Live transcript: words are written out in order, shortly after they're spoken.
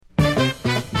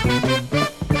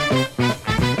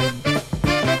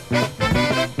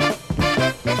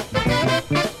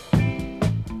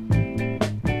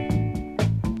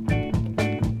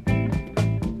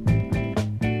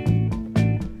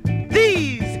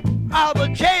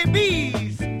double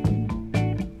JBs.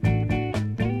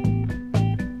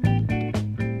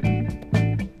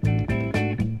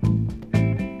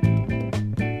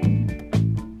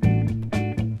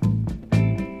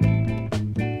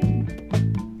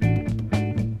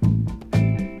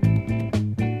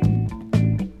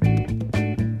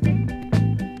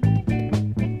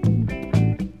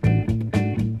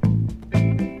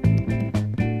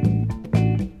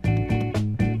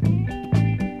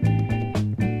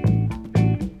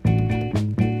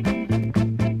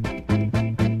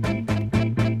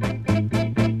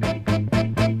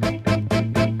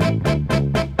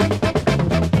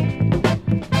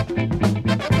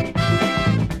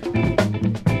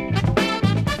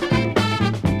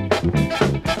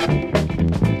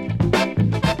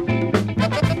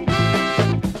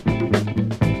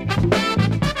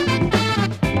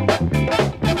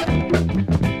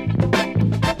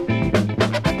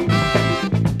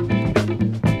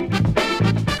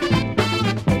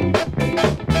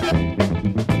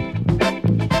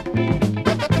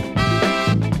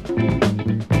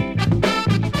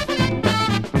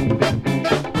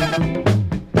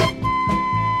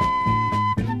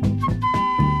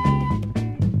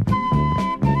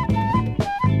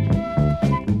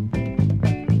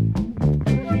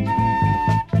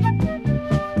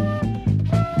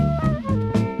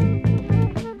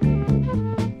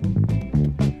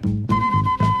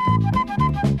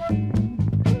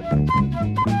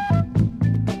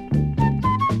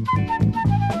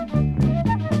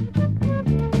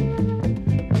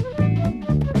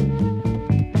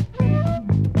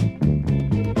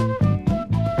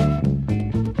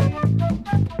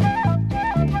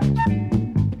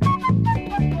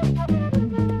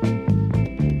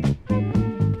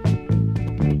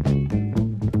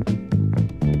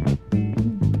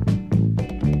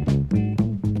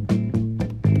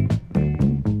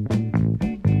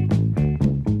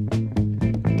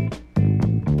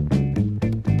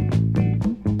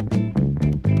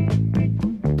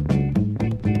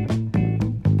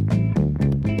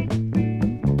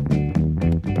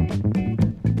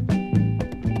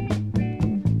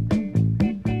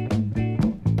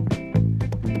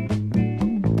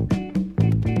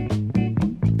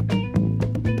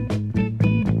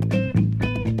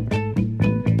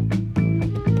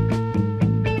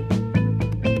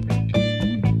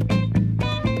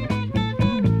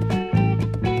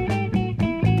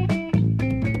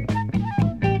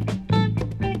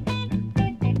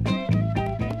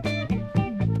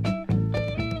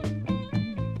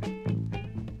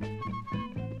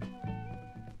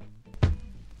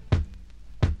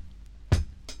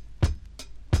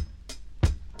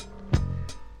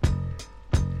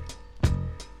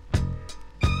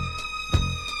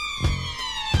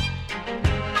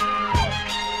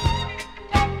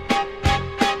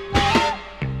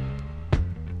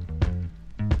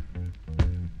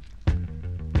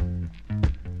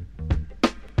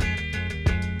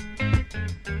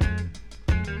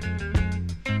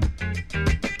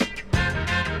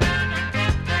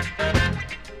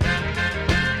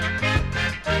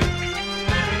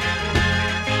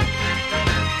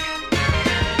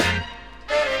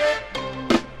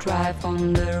 Drive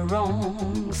on the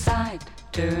wrong side,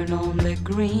 turn on the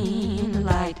green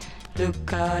light.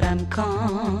 Look out, I'm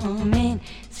coming,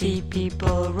 see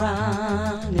people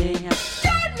running.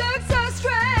 Don't look so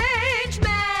strange,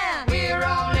 man. We're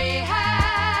only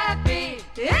happy.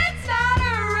 It's not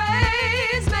a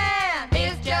race, man.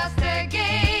 It's just a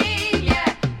game,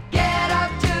 yeah. Get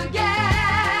up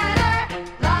together,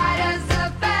 light as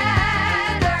a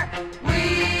feather. We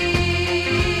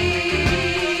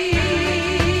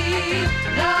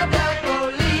love the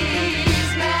policeman.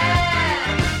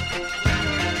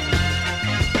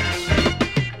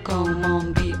 Come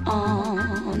on, be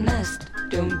honest,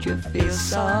 don't you feel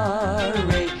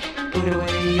sorry? Put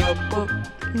away your book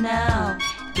now,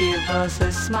 give us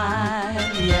a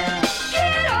smile, yeah.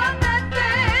 Get on that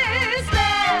face,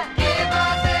 man. Give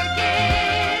us a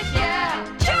kiss, yeah.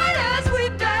 Join us, we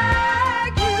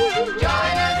beg you.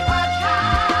 Join us much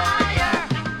higher.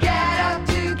 Get up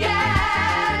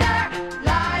together,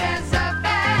 light as a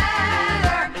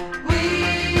feather. We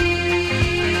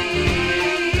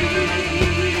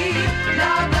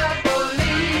love the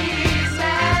policeman.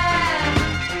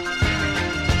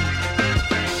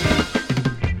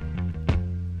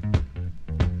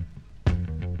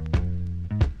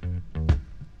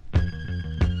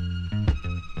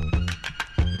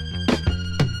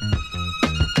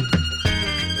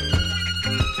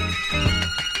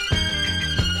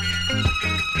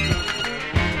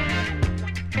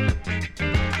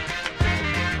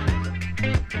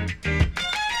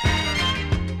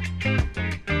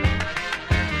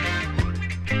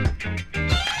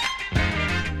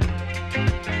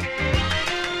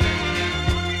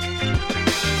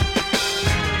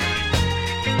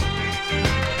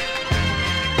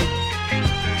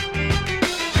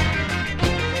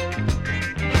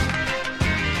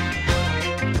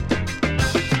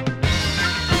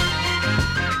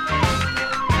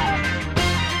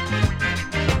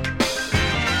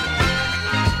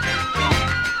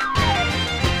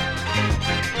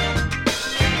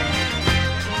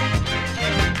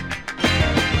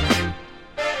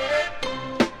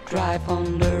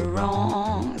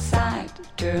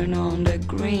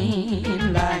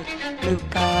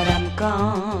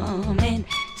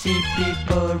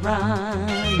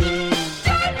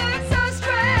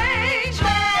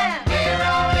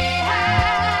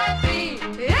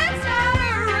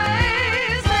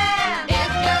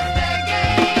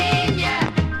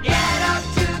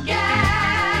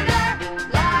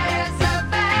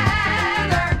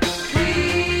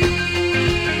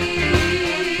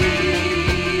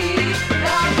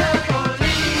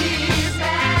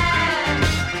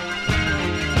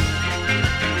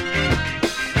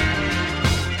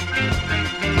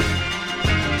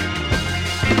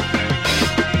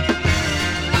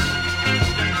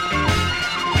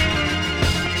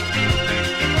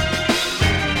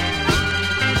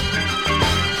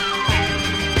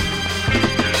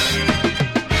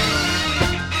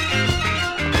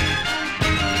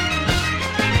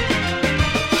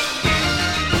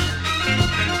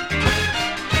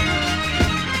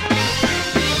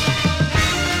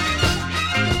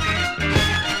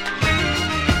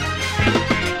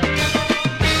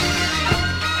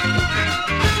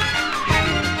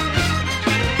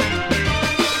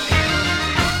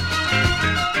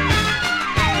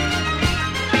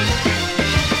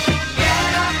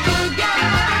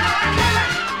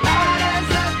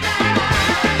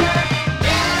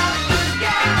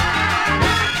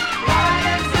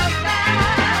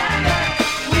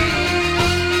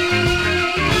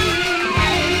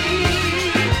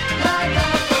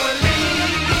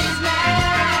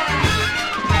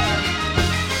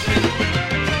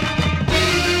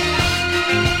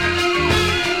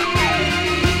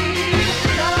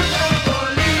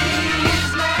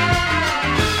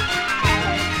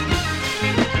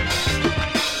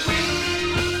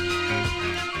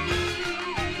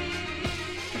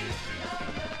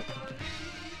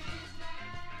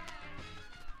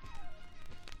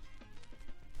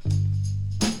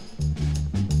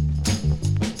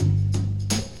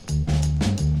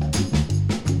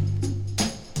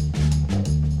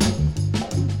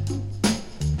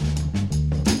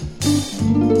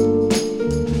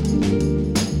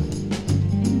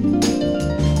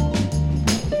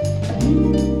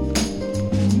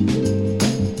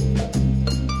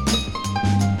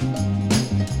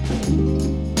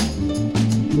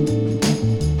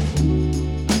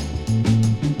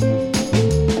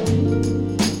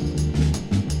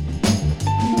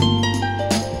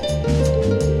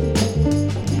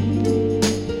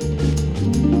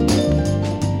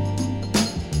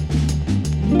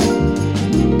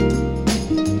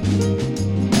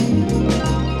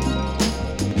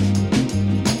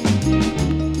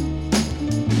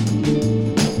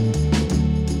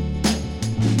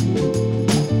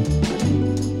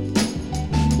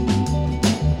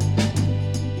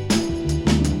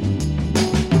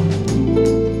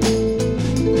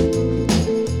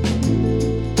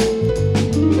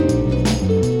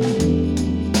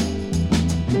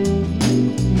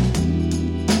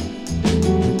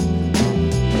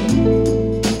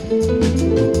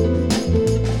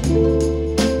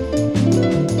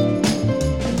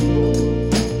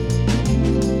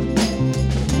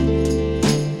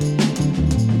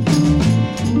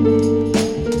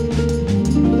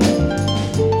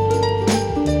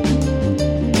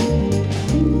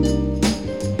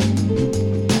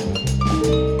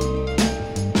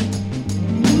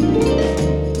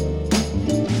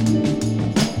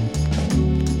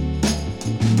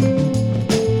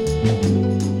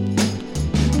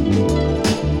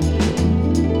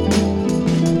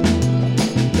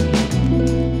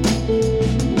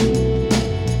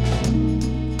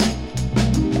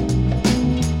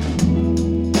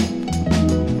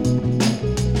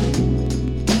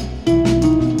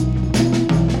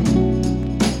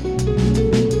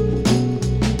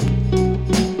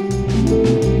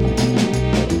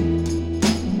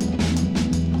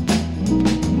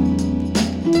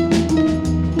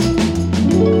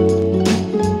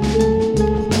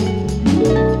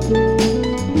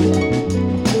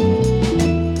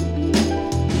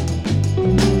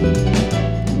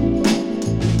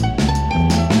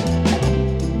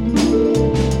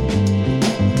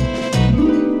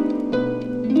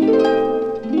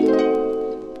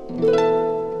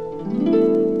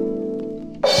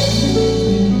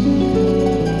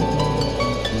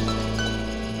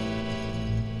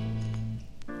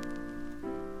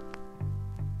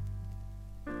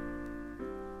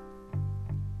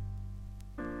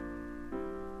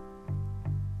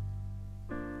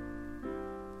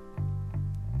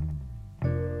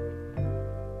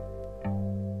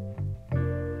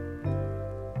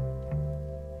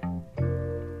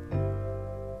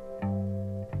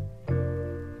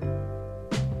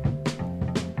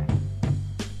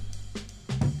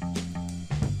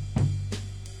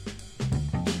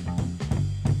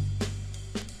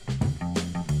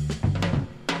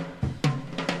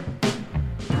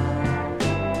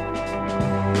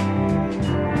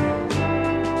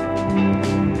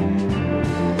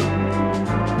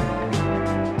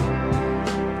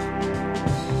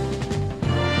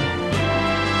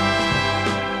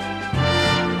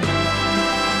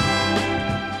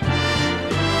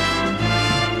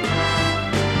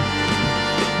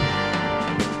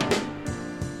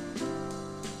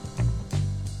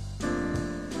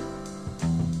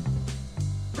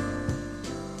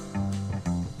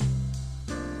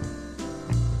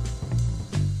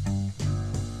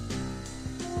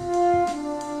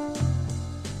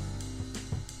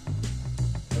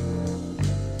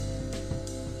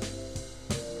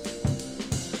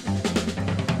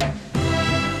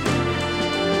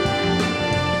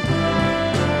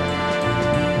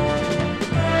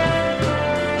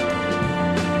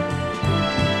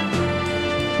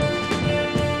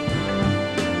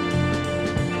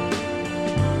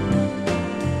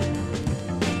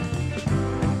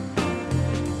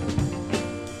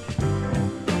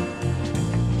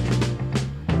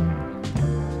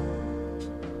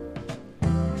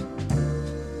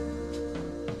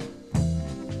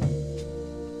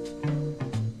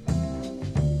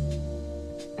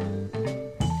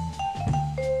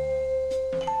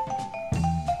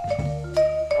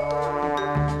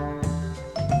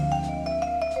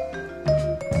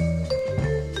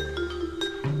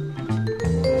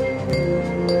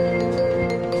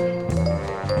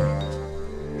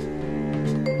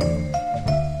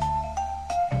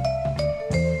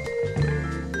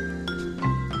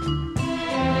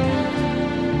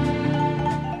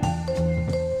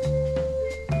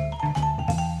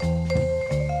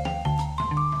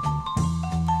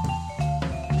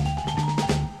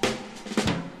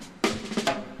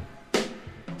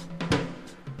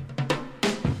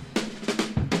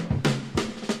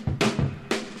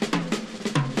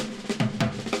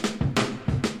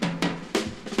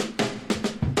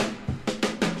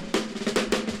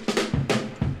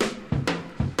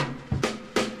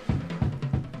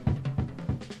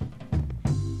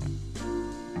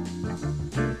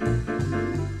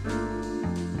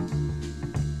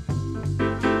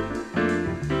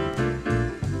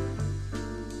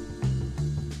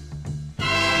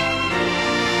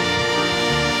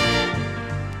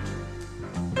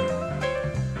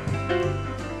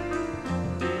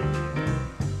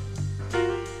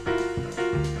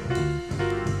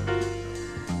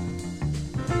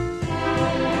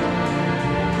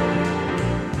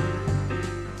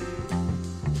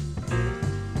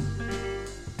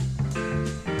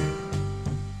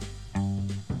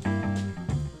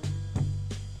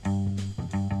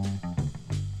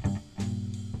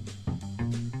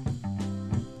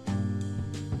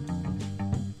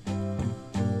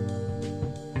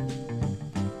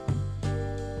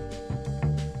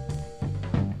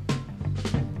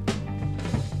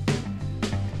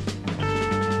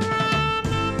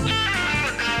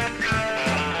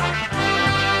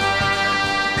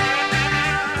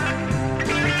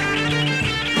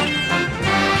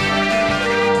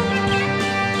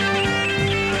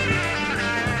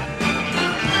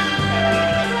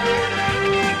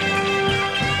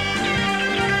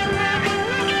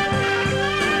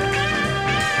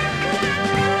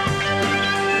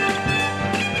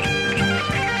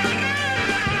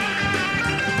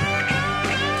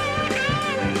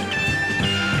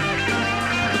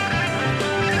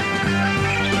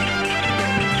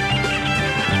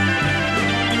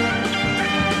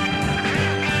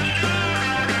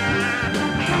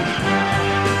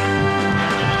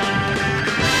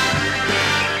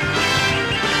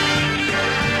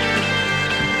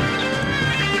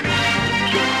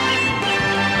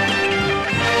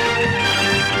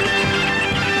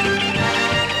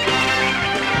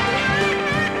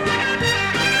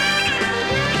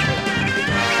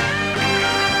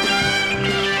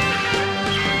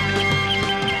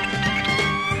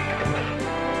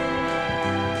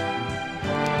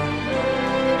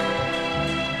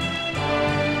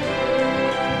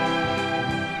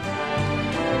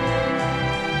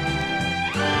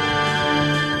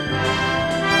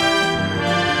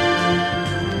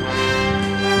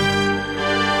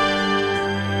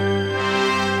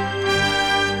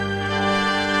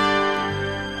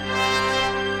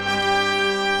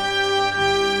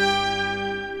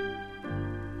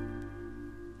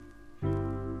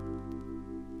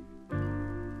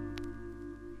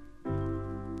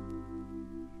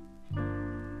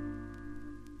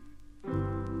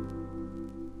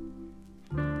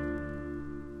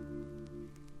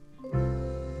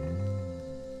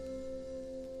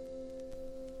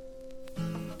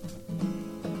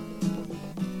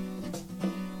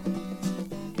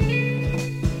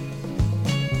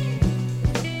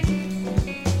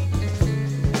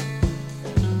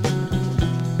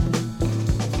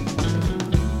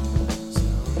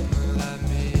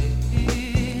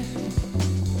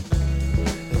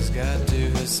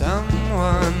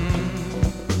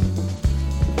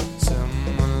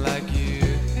 someone like you,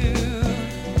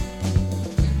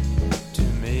 to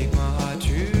make my heart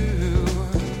true.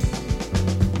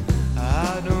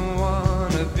 I don't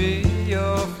wanna be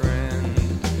your friend,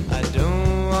 I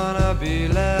don't wanna be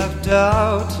left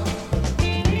out.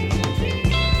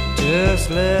 Just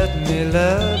let me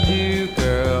love you,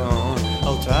 girl,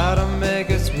 I'll try to make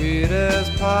it sweet as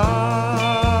pie.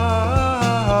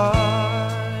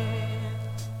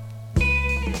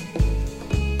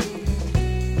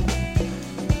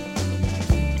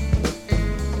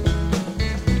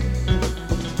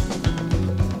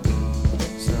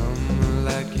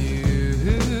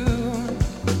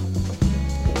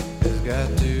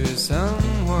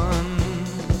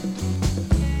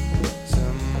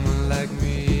 Someone like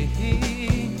me,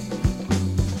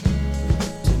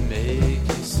 to make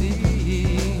you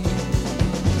see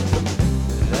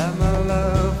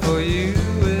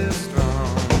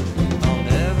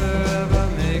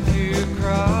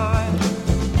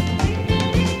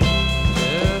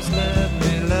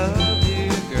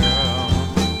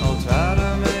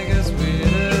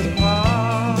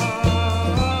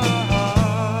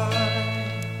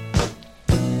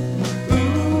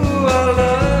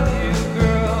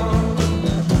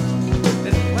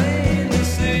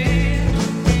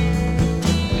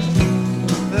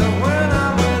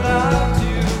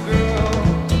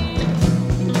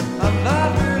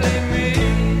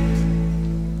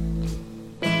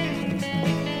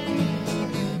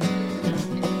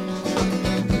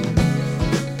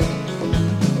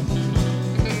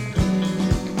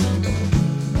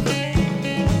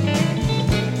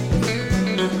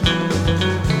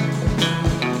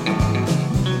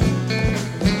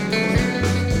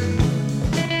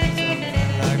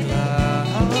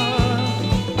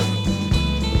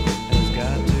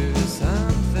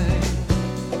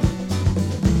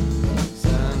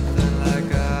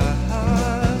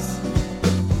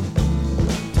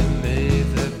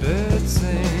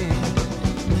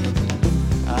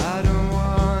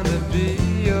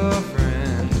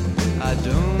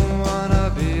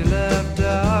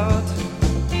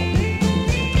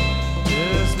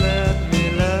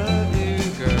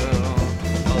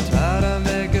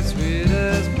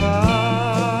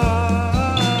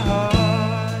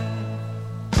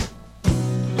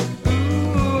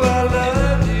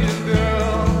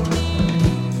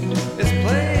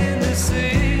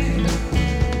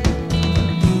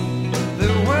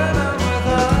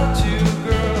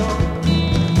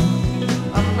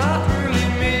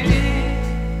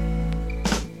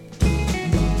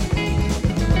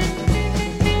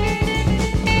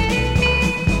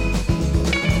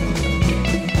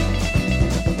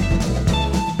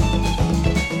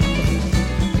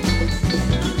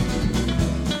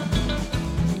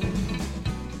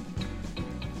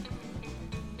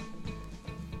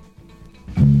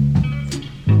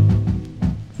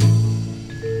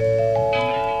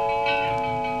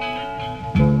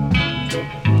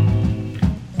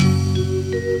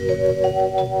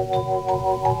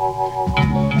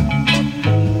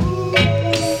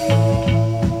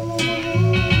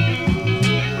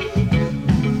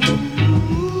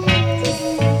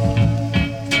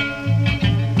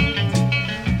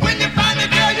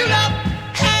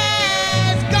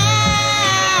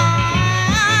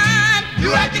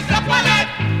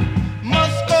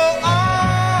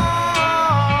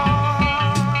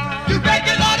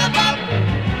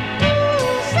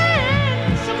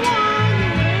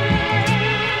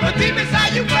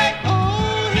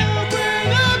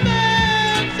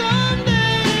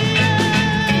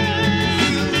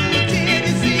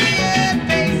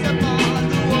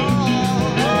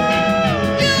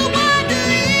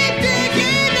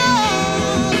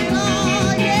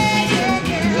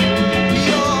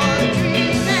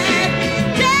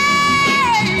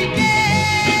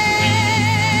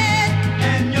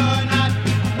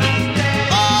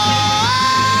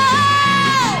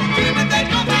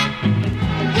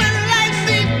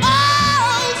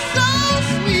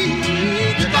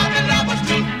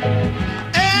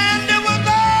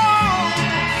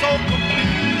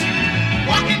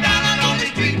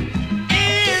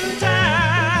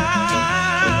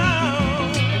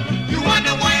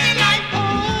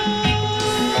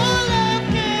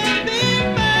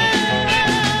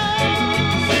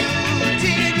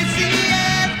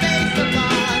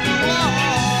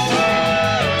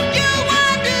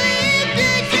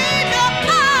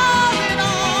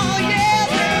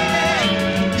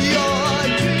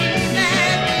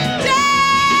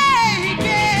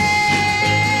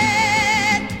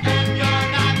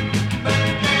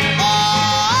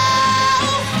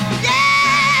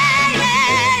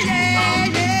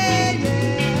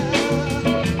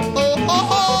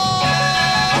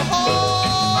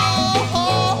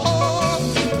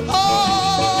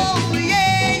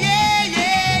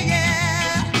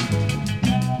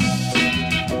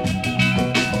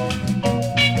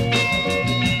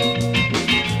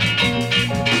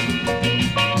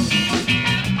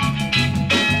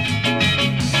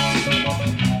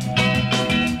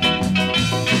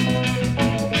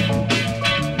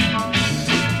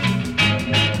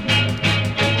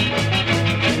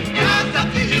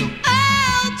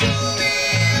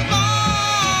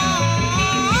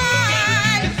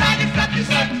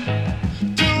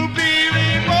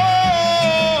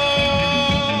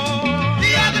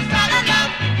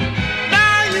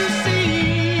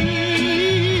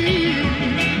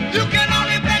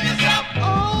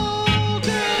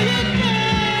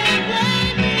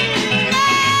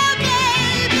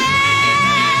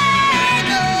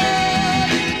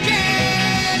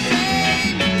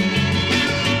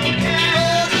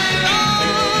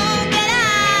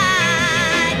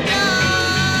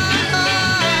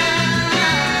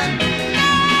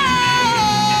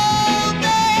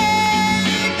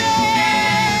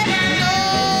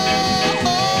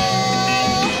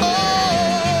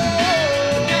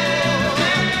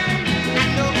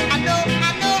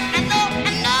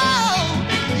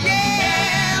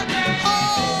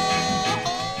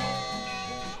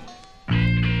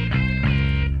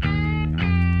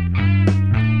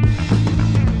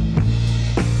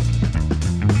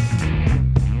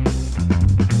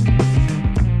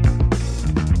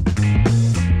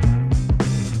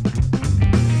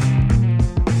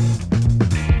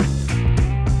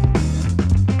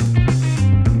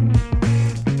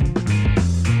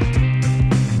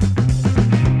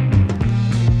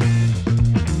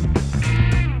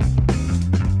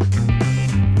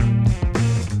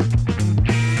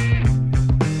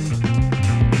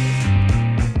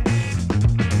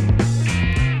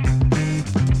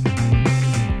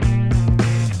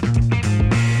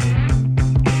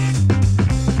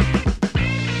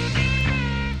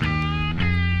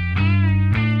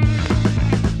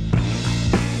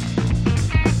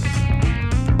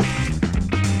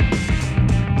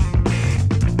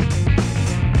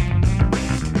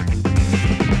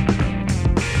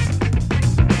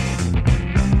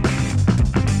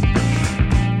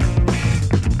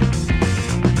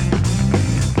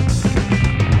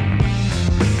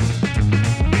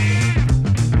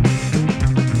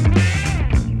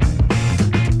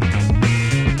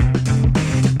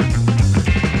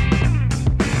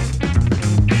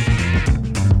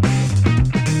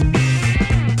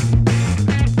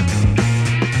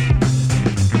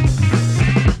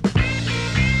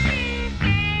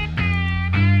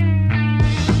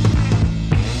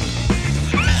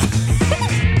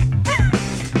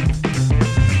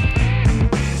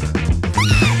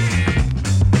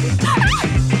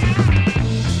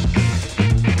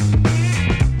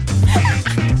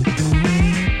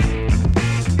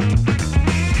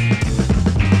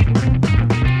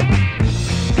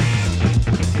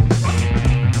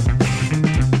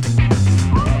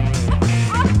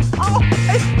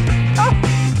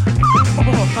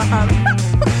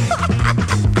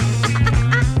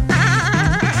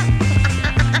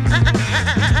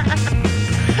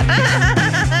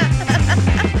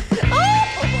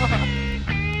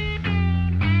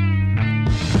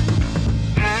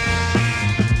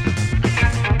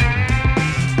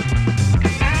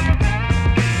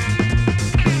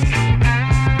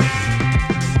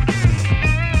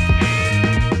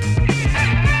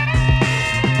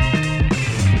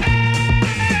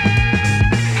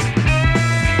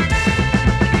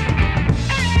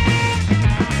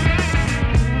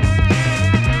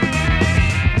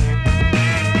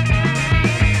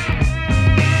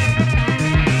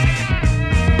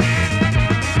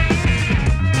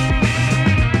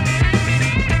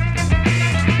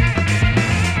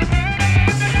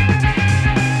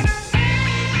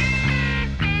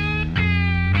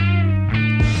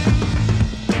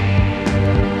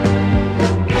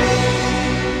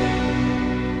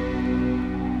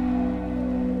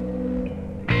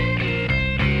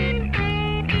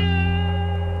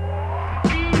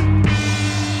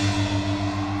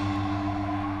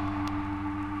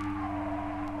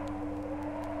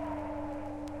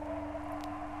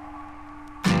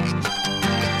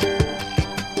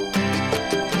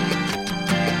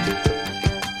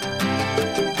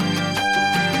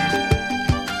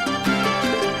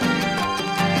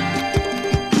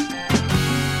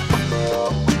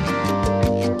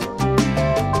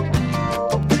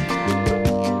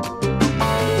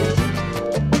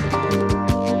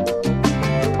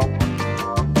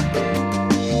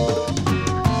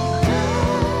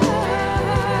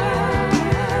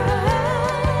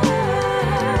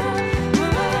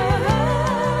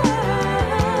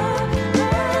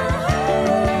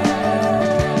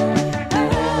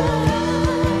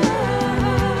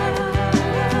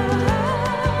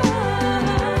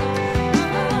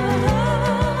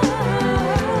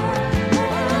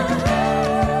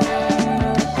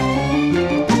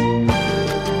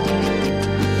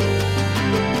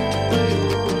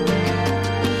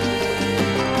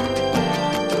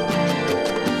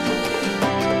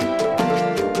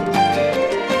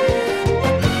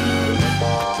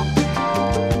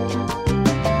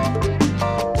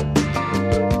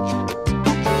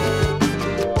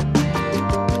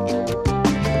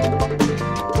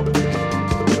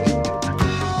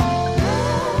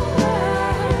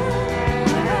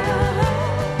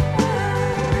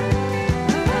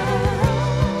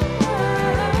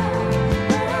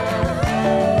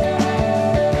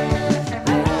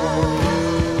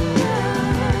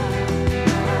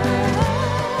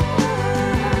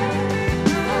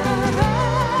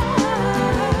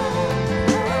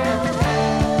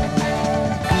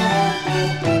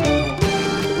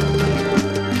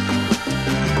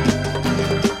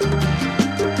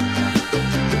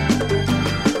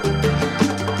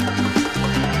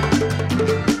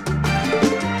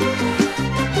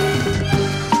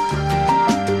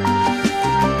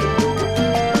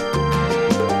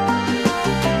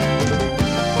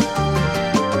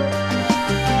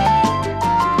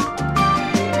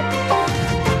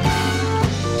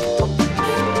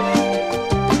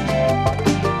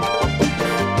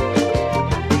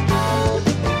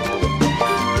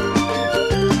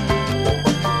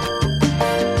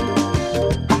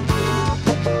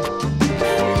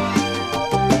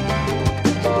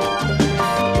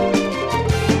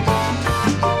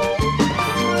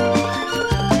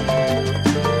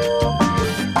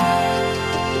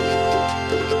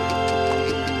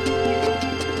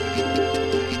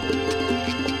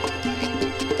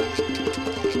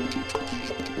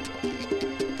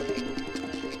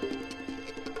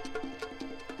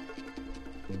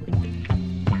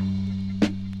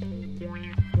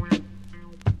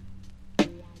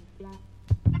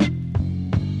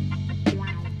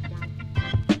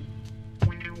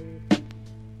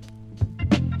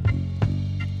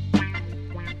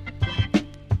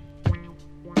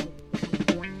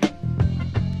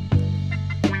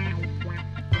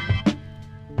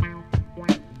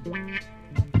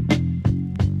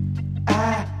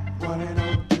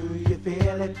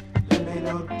it? Let me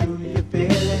know, do you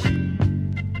feel it?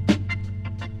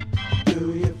 Do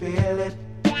you feel it?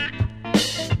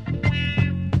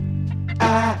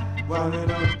 I wanna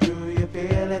know, do you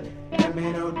feel it? Let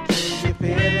me know, do you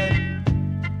feel it?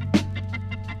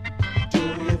 Do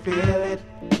you feel it?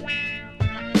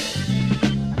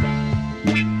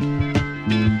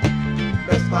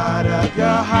 Best part of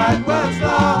your heart was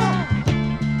lost.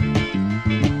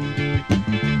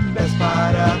 Best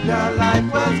part of your life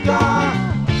was gone.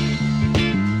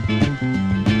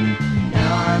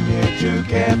 Now I'm here to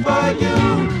care for you.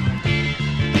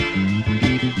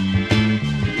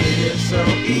 It is so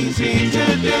easy to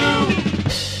do.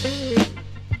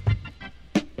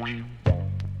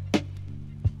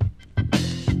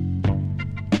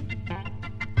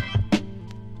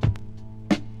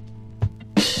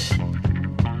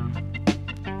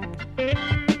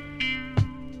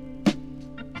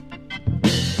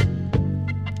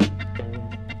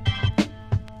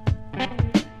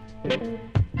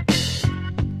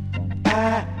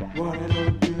 I wanna know,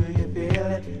 do you feel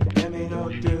it? Let me know,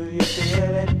 do you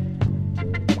feel it?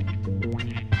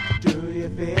 Do you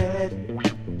feel it?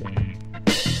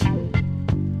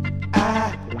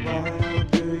 I wanna know,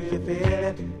 do you feel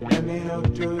it? Let me know,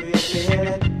 do you feel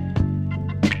it?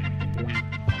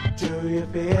 Do you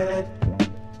feel it?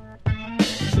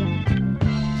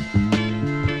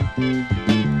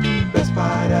 Best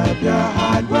part of your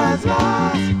heart was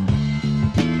lost.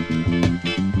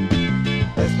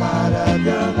 Best part of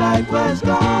your life was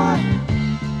gone.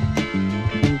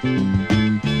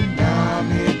 Now I'm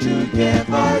here to care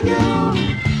for you.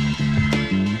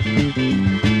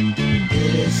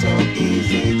 It is so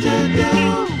easy to do.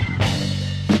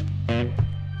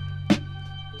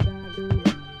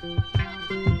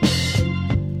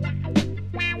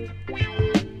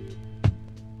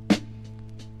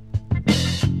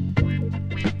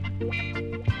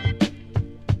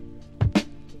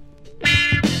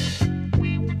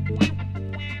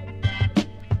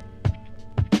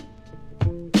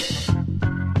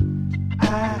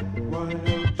 I wanna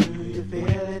know, do you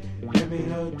feel it? Let me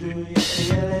know, do you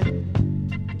feel it?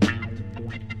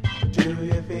 Do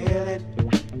you feel it?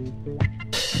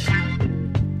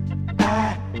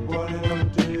 I wanna know,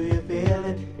 do you feel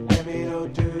it? Let me know,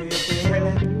 do you feel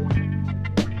it?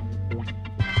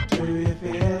 Do you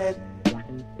feel it?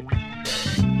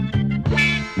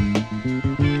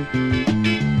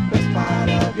 Best part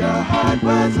of your heart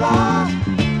was lost.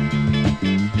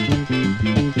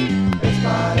 Best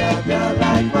part of your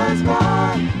life was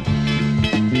gone.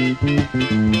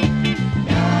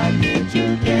 Now I'm here to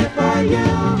care for you.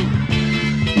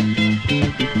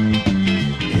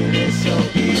 It is so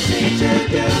easy to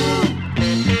do.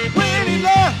 When he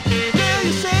left, will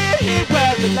you say he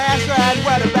was the last ride?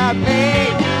 What about me?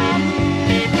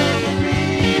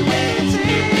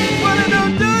 Wanna know,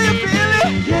 do you feel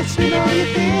it? Yes, we know you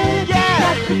feel it. Yeah,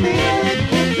 got to feel it.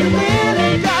 If you feel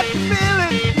it, got to feel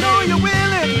it. Know you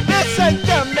will it. Listen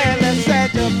to me, listen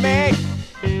to me.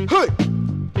 Hey.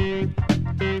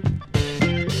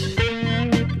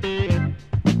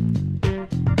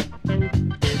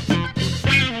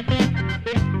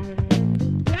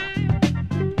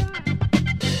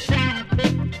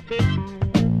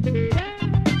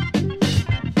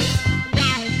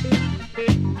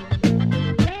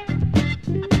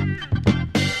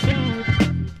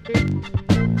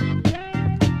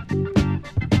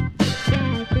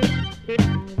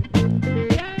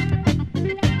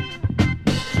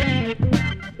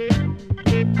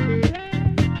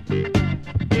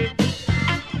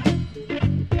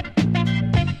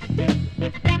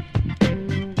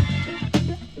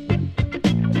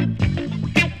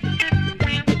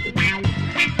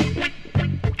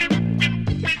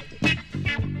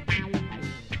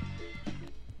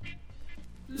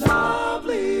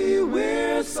 Lovely,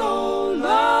 we're so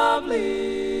lovely.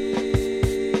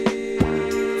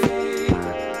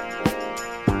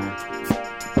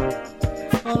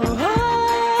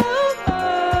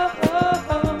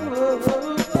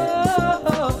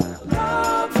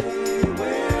 Lovely,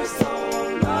 we're so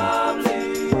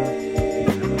lovely.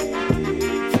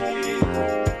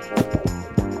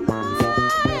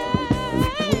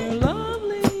 We're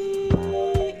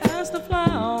lovely as the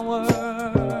flowers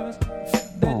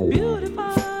that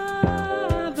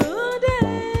beautify the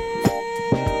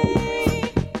day.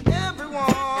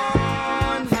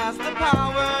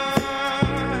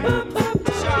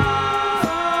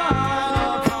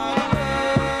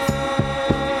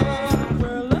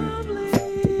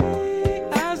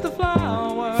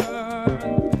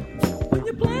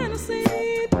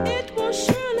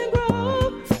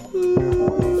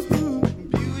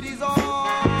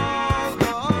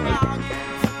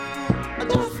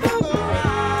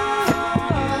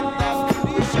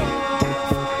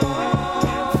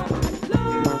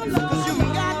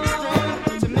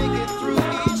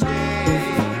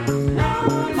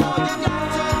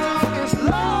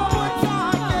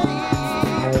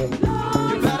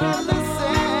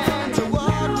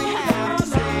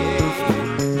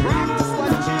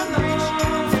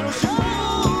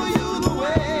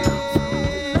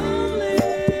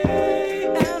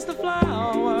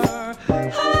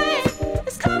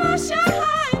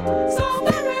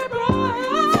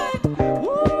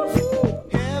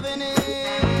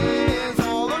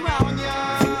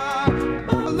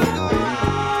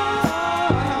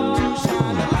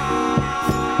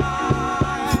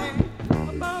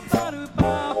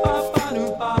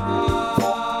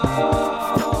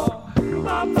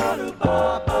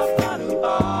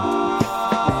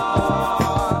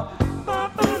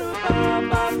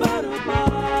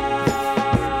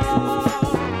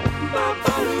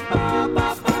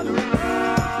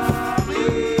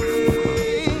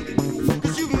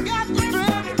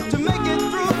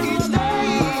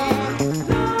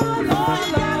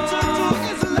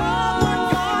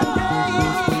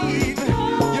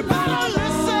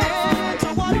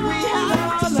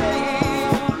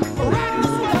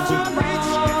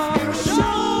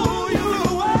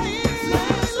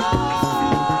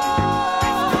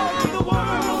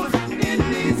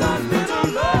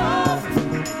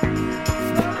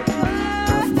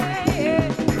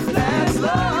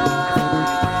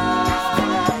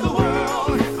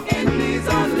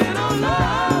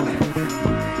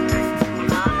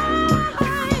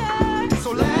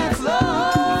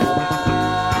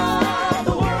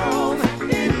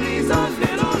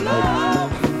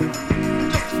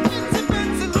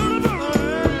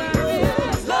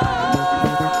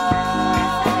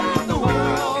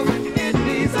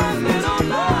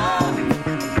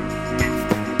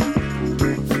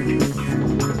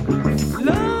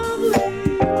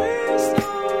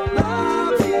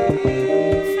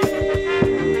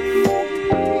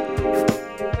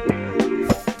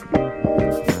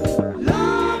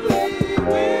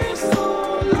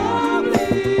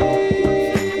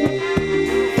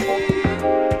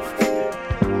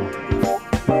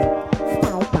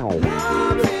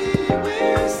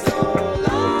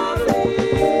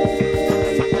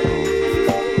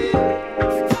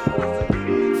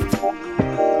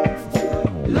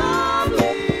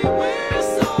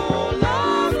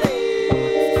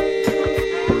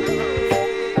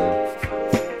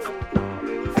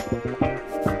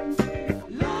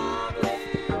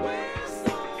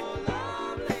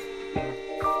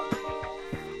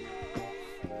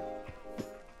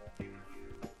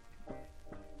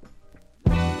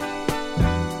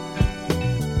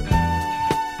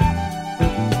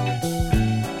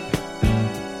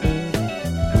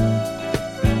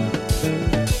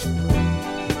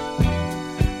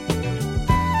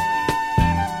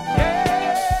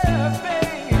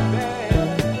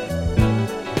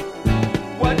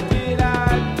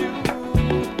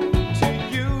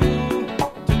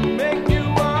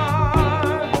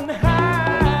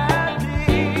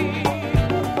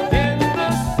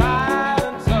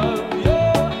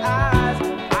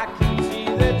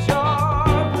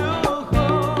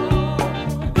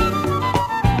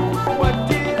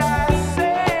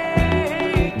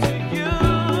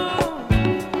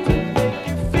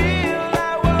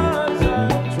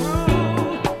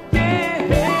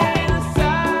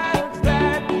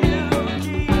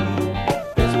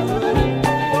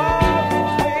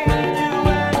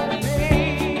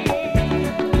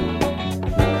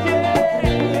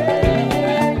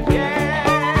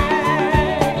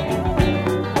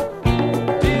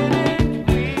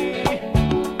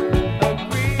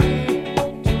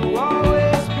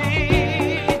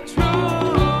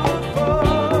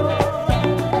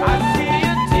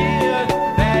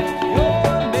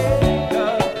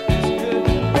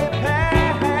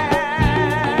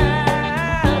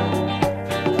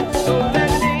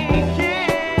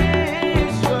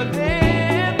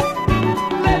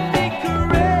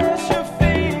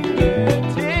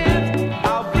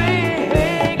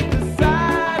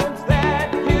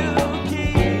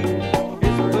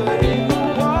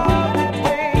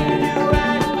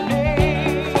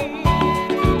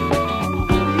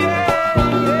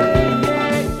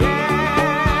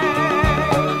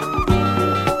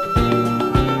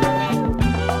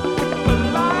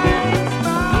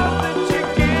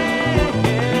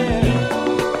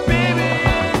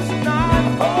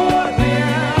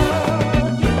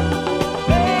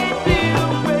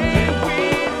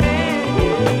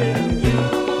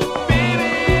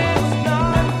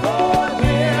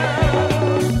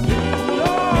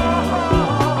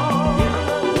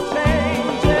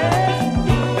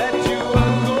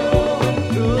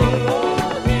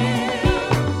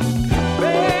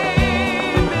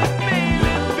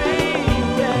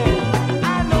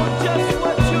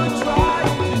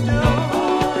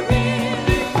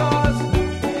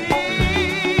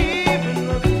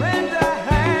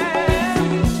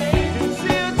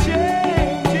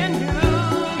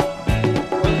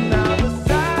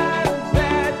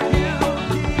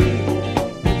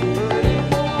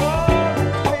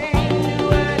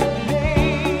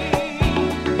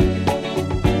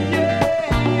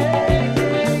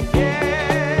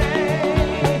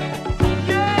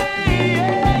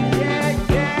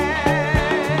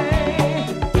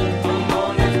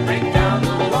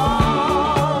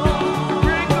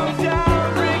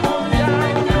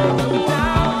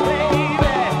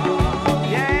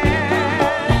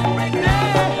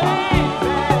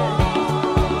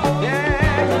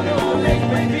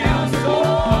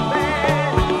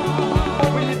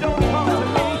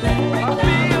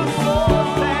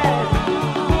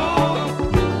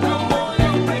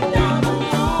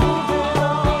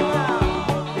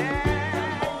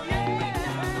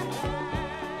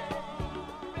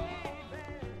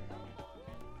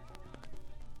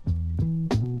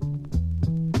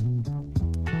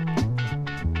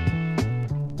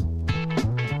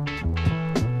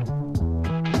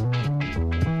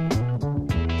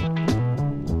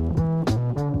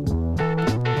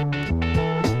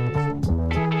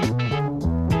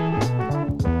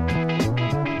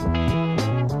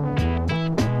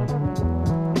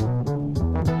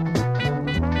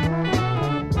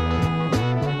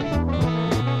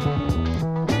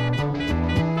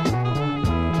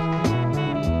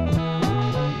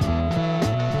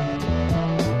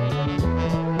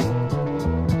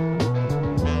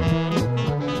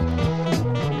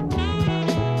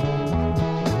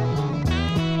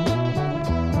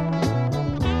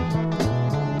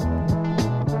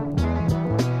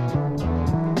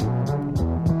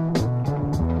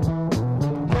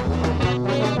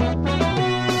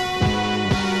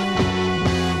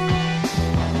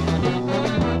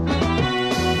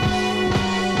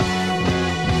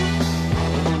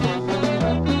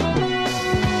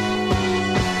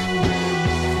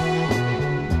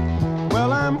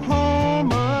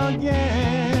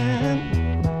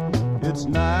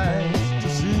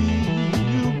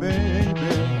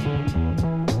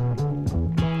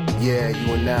 Yeah,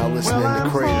 you are now listening to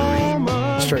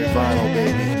Cratery. Straight vinyl,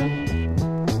 baby.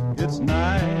 It's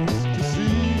nice to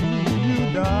see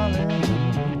you, darling.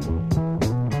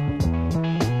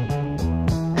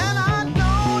 And I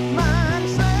don't mind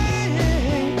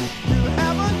saying you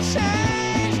haven't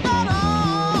changed at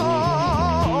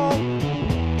all.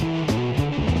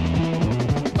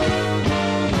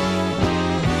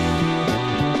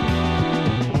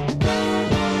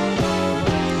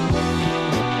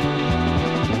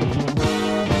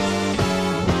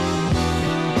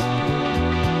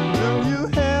 Will you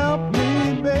help me,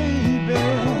 baby?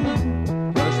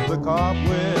 Brush the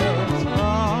cobwebs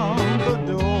from the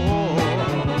door.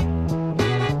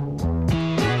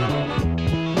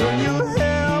 Will you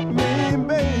help me,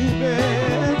 baby?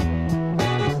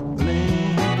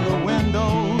 Clean the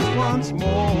windows once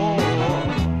more.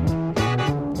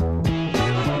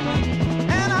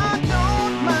 And I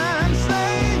don't mind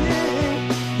saying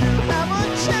you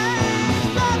haven't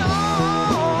changed at all.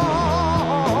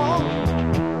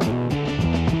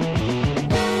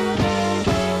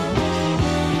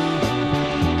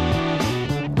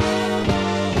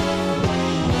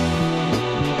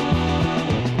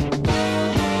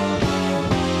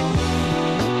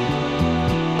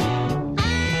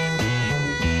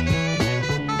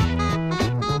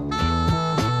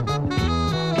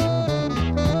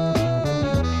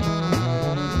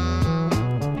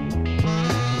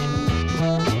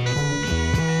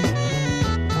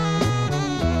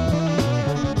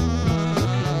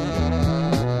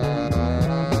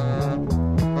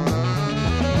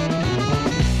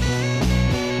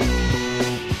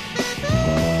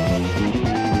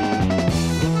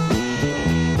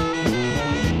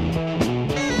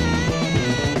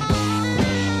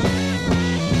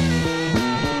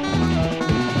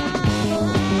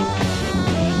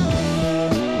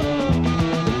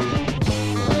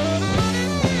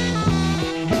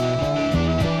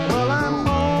 Well, I'm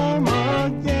home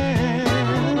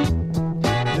again.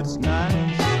 It's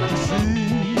nice to see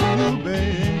you,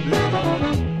 baby.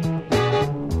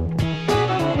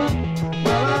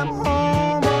 Well, I'm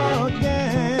home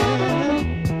again.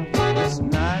 It's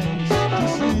nice to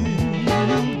see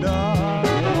you,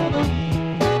 darling.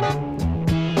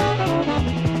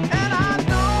 And I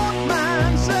don't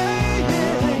mind saying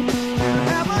you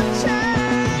haven't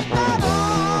changed at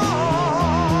all.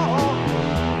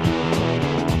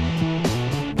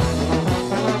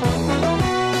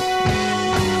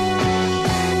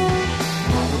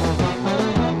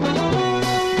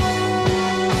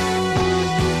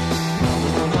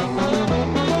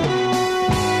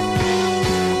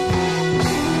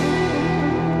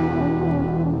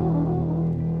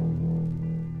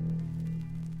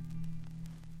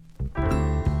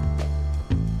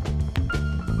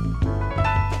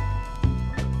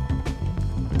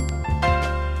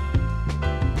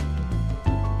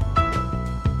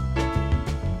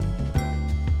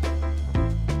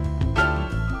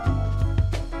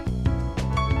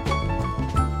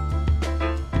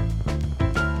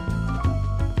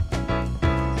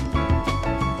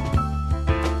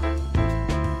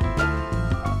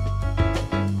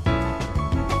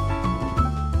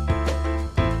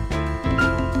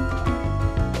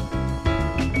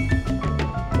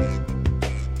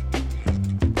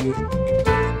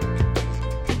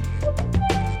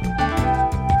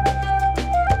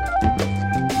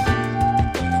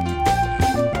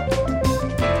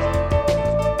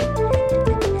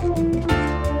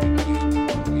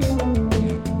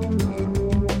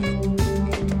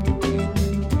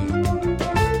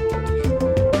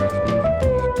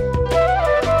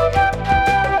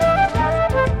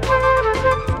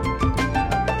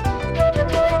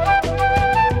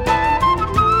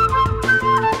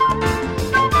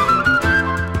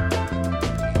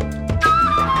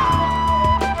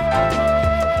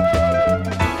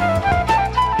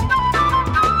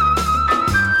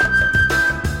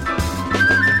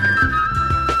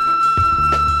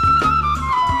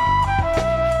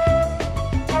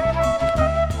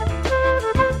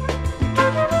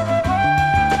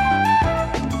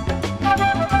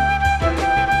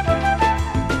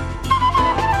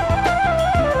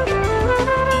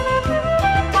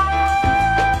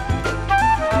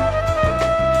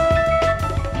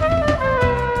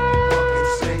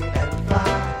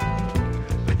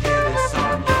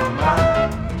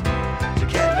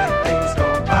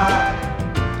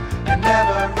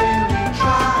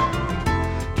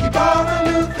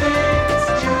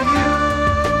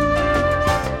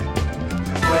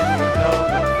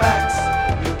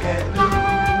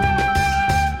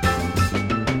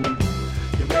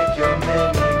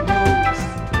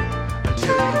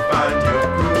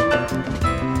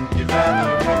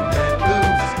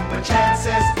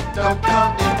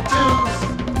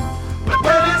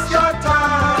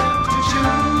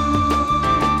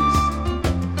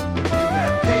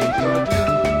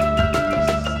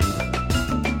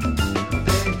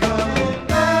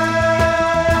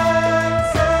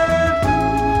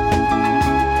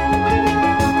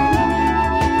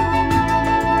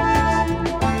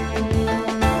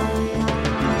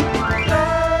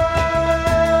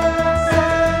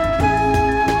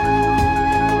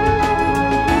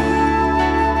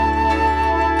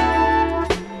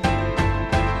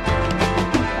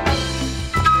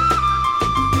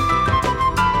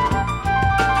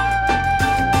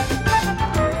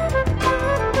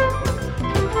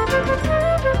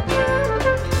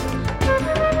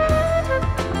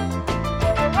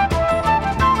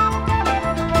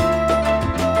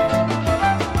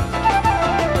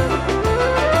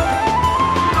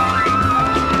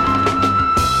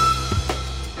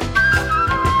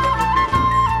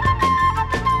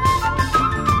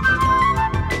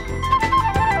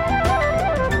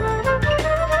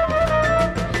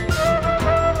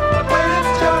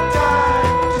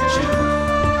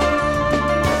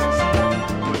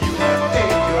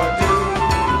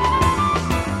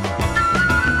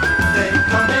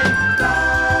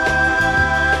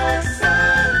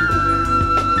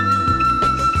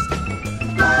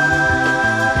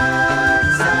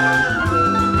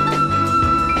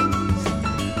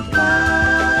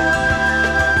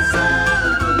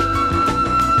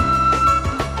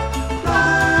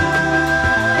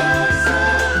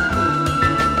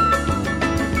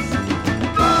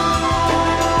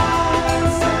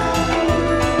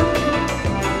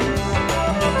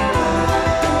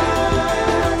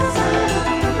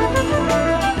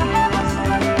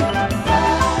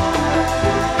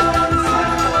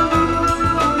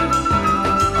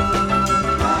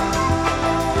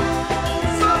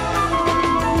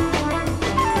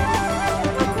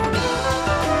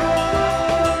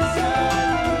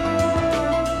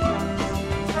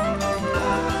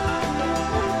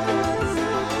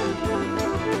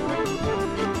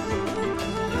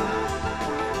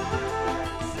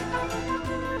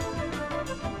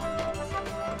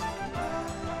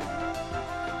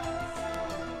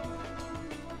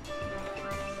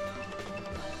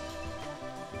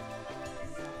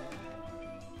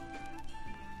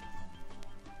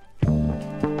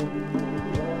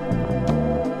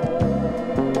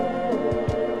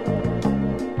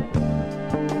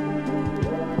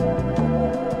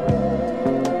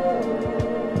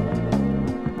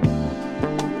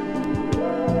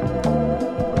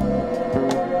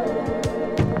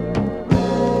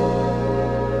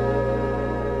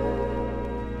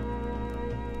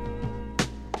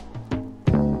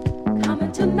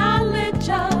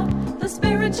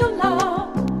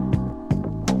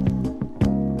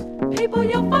 People,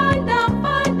 you'll find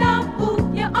out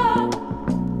who you are.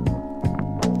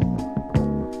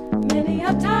 Many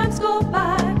a times go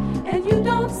by and you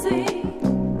don't see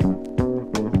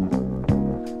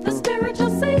the spiritual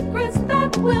secrets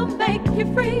that will make you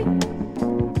free.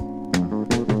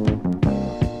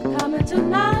 Come into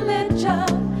knowledge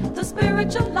of the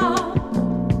spiritual law.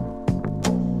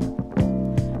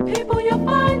 People, you'll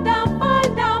find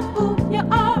out who you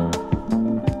are.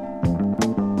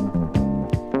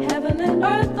 Heaven and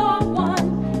earth are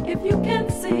one if you can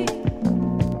see.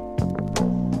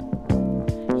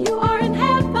 You are in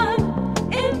heaven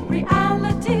in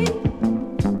reality.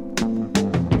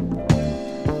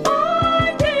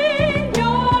 Finding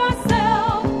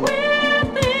yourself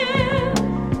within,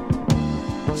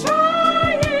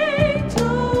 trying to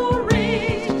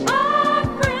reach a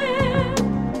friend.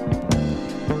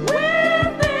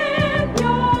 Within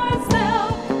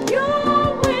yourself, you'll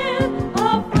win a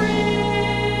friend.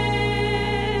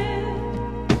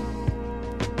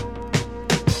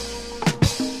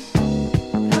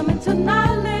 Coming to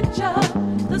knowledge of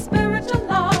the spiritual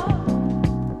law.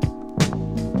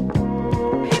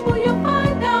 People, you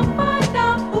find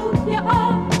out who you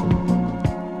are.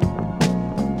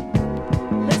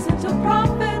 Listen to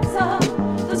prophets of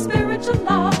the spiritual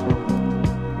law.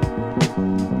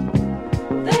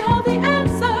 They hold the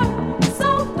answer, so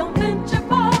don't venture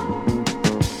far.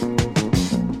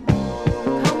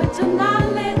 Come into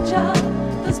knowledge of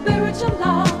the spiritual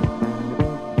law.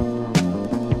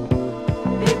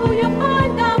 People, you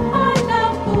find out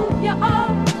who you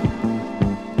are.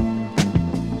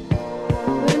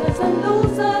 Winners and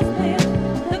losers live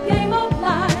the game of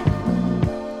life.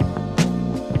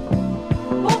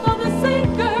 Both are the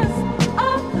seekers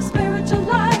of the spiritual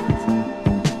light.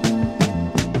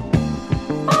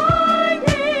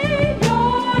 Finding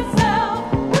yourself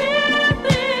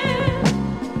within,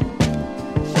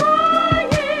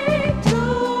 trying to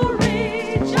reach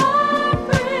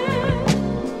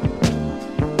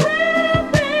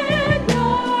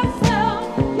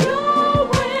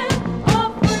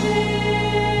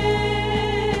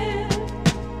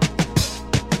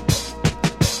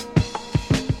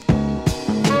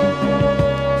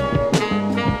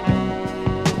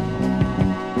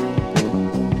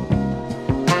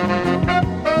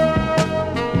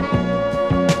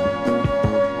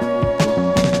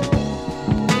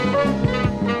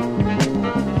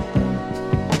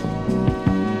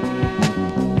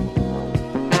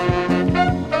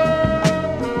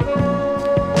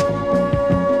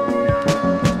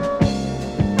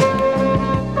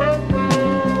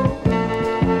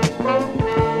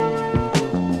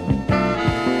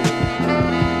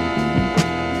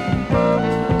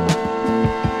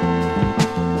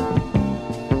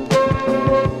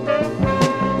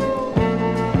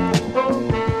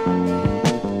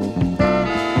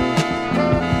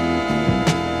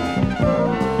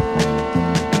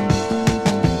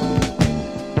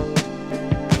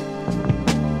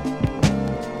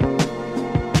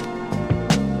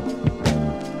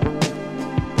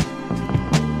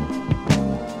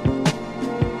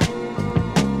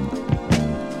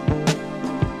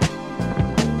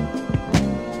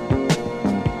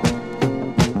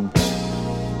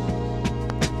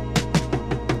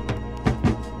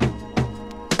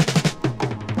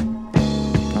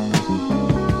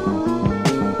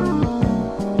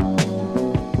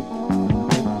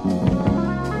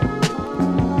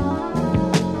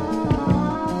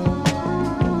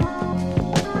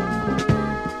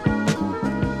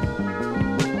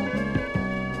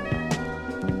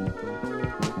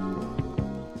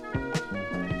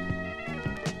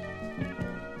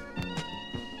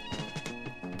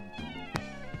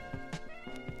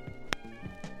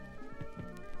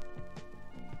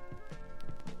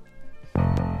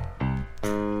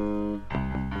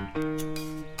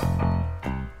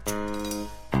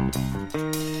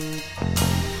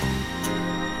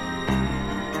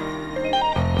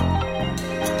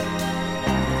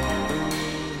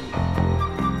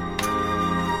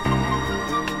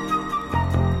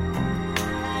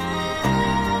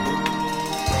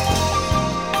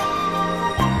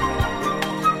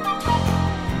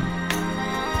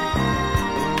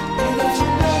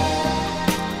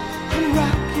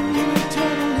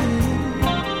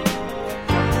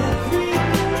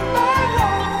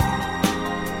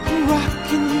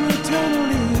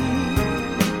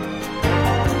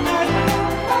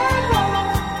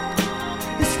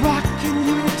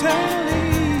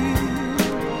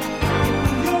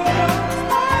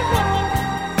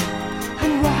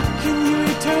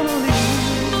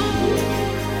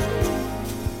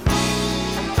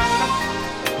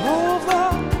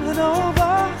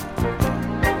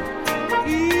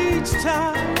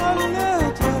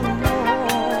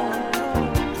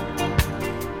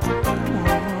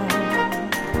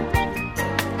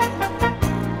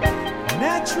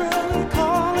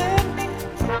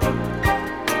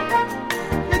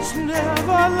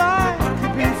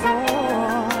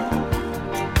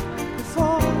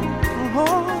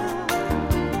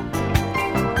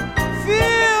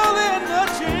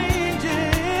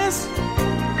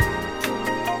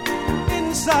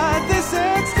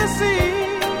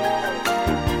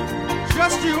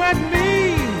just you and me.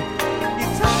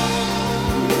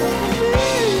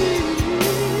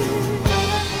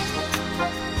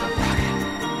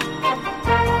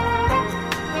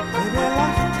 Maybe a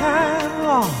lifetime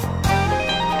long.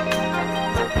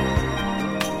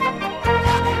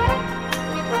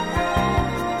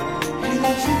 He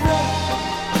lets you know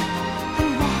I'm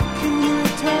rocking you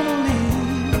eternally.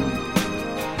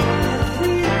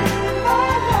 Every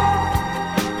night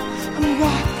I'm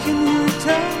rocking you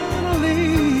eternally.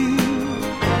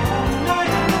 All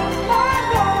night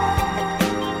long,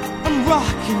 I'm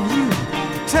rocking you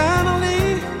eternally.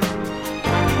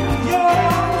 Your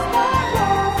arms, my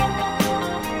love,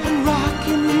 I'm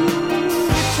rocking you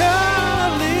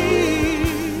eternally.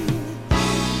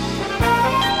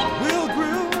 We'll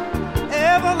grow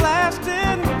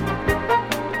everlasting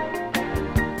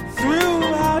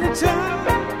throughout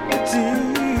eternity.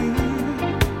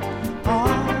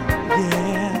 Oh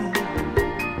yeah,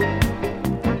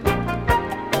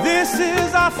 this is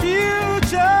our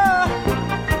future.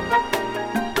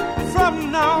 From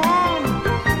now on,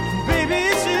 baby,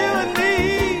 it's you and me.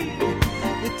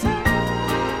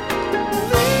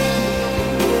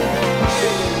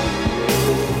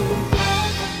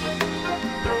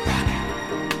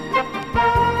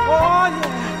 Oh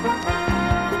yeah,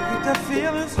 get that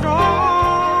feeling strong.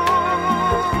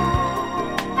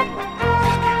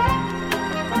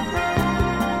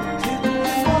 Take me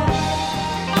along,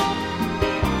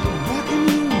 rocking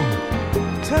you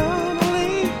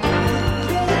eternally.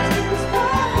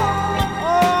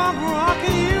 Oh, I'm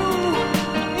rocking you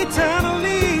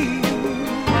eternally.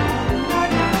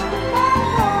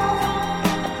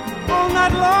 All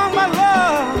night long, my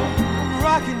love, I'm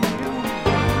rocking you.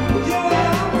 Your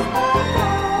arms, my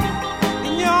love,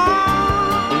 in your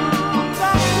arms,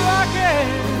 I'm rocking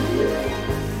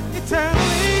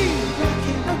eternally.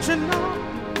 Don't you know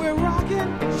we're rocking?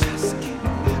 Just keep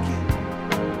rocking.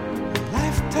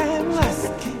 Lifetime love. Just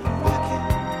keep rocking.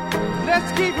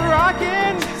 Let's keep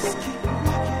rocking. Just keep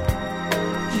rocking.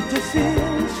 Keep the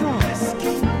feeling strong.